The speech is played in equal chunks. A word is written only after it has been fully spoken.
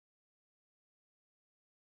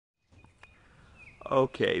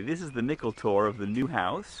Okay, this is the nickel tour of the new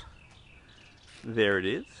house. There it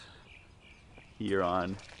is, here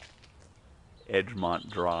on Edgemont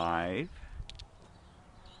Drive.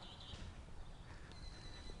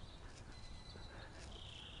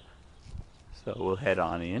 So we'll head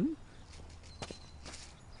on in.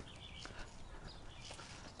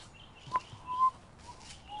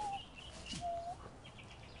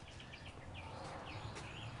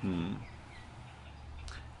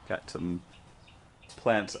 Got some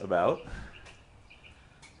plants about.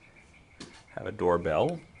 Have a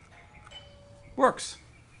doorbell. Works.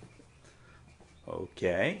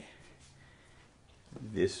 Okay.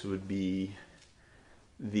 This would be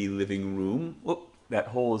the living room. Whoop, that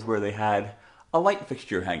hole is where they had a light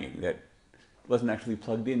fixture hanging that wasn't actually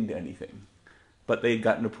plugged into anything. But they had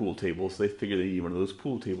gotten a pool table, so they figured they needed one of those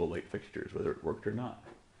pool table light fixtures, whether it worked or not.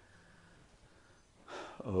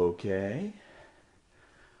 Okay.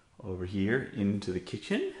 Over here into the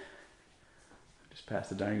kitchen. Just past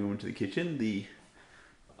the dining room into the kitchen. The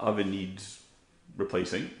oven needs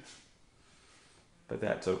replacing, but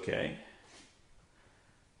that's okay.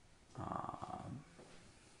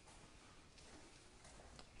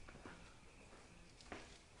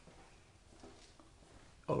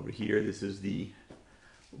 Over here, this is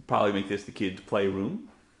we'll probably make this the kids' playroom.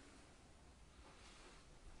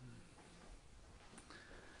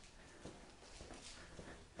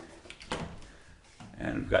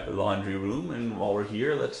 And we've got the laundry room, and while we're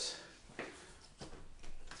here, let's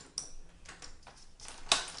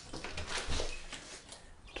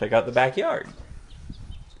check out the backyard.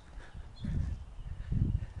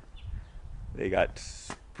 They got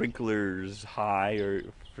sprinklers high, or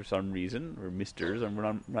for some reason, or misters, and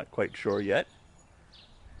I'm not quite sure yet.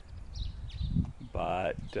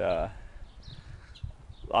 But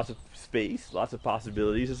lots of space, lots of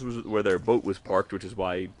possibilities. This was where their boat was parked, which is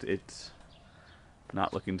why it's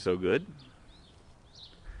not looking so good.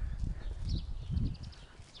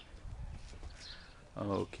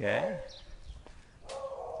 Okay.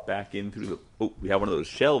 Back in through the... Oh, we have one of those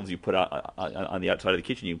shelves you put out on the outside of the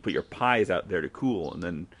kitchen. You can put your pies out there to cool, and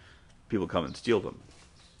then people come and steal them.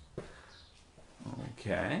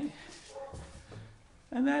 Okay.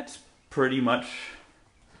 And that's pretty much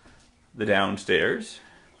the downstairs.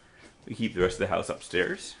 We keep the rest of the house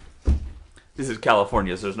upstairs. This is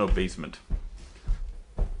California, so there's no basement.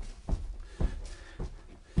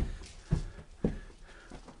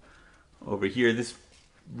 Over here, this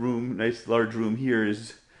room, nice large room here,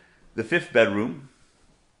 is the 5th bedroom.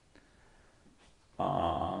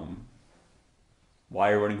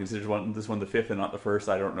 Why everyone considers this one the 5th and not the 1st,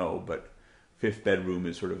 I don't know, but 5th bedroom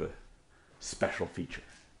is sort of a special feature.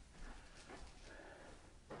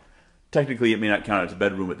 Technically, it may not count as a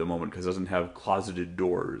bedroom at the moment because it doesn't have closeted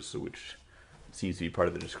doors, which seems to be part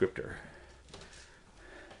of the descriptor.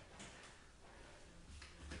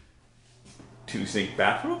 2-sink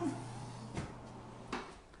bathroom.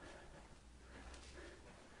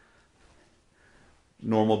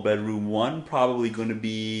 Normal bedroom 1, probably going to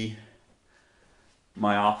be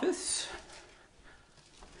my office.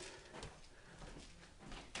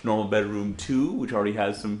 Normal bedroom 2, which already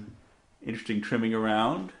has some interesting trimming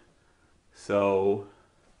around. So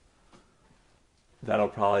that'll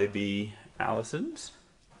probably be Allison's.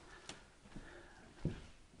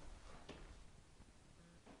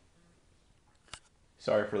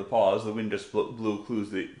 Sorry for the pause. The wind just blew,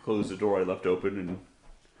 closed the door I left open and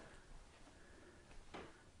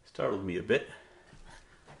startled me a bit.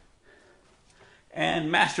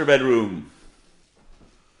 And master bedroom.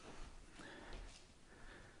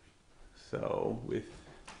 So with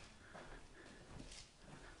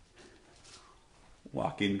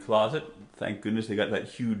walk-in closet. Thank goodness they got that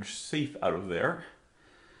huge safe out of there.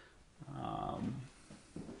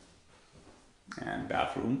 And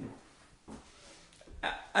bathroom.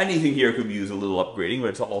 Anything here could use a little upgrading, but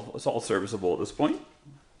it's all serviceable at this point.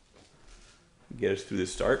 Get us through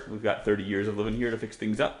this start. We've got 30 years of living here to fix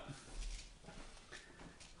things up.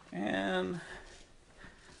 And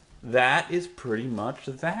that is pretty much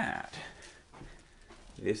that.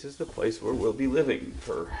 This is the place where we'll be living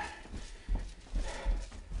for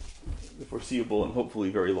the foreseeable and hopefully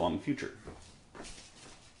very long future.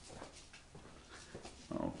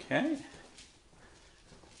 Okay.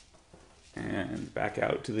 And back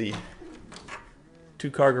out to the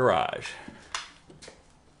 2-car garage.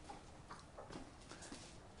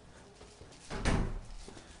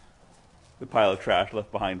 The pile of trash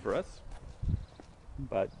left behind for us.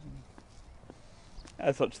 But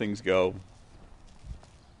as such things go,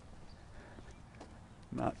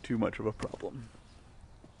 not too much of a problem.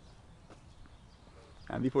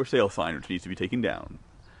 And the for sale sign, which needs to be taken down.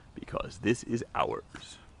 because this is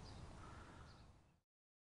ours.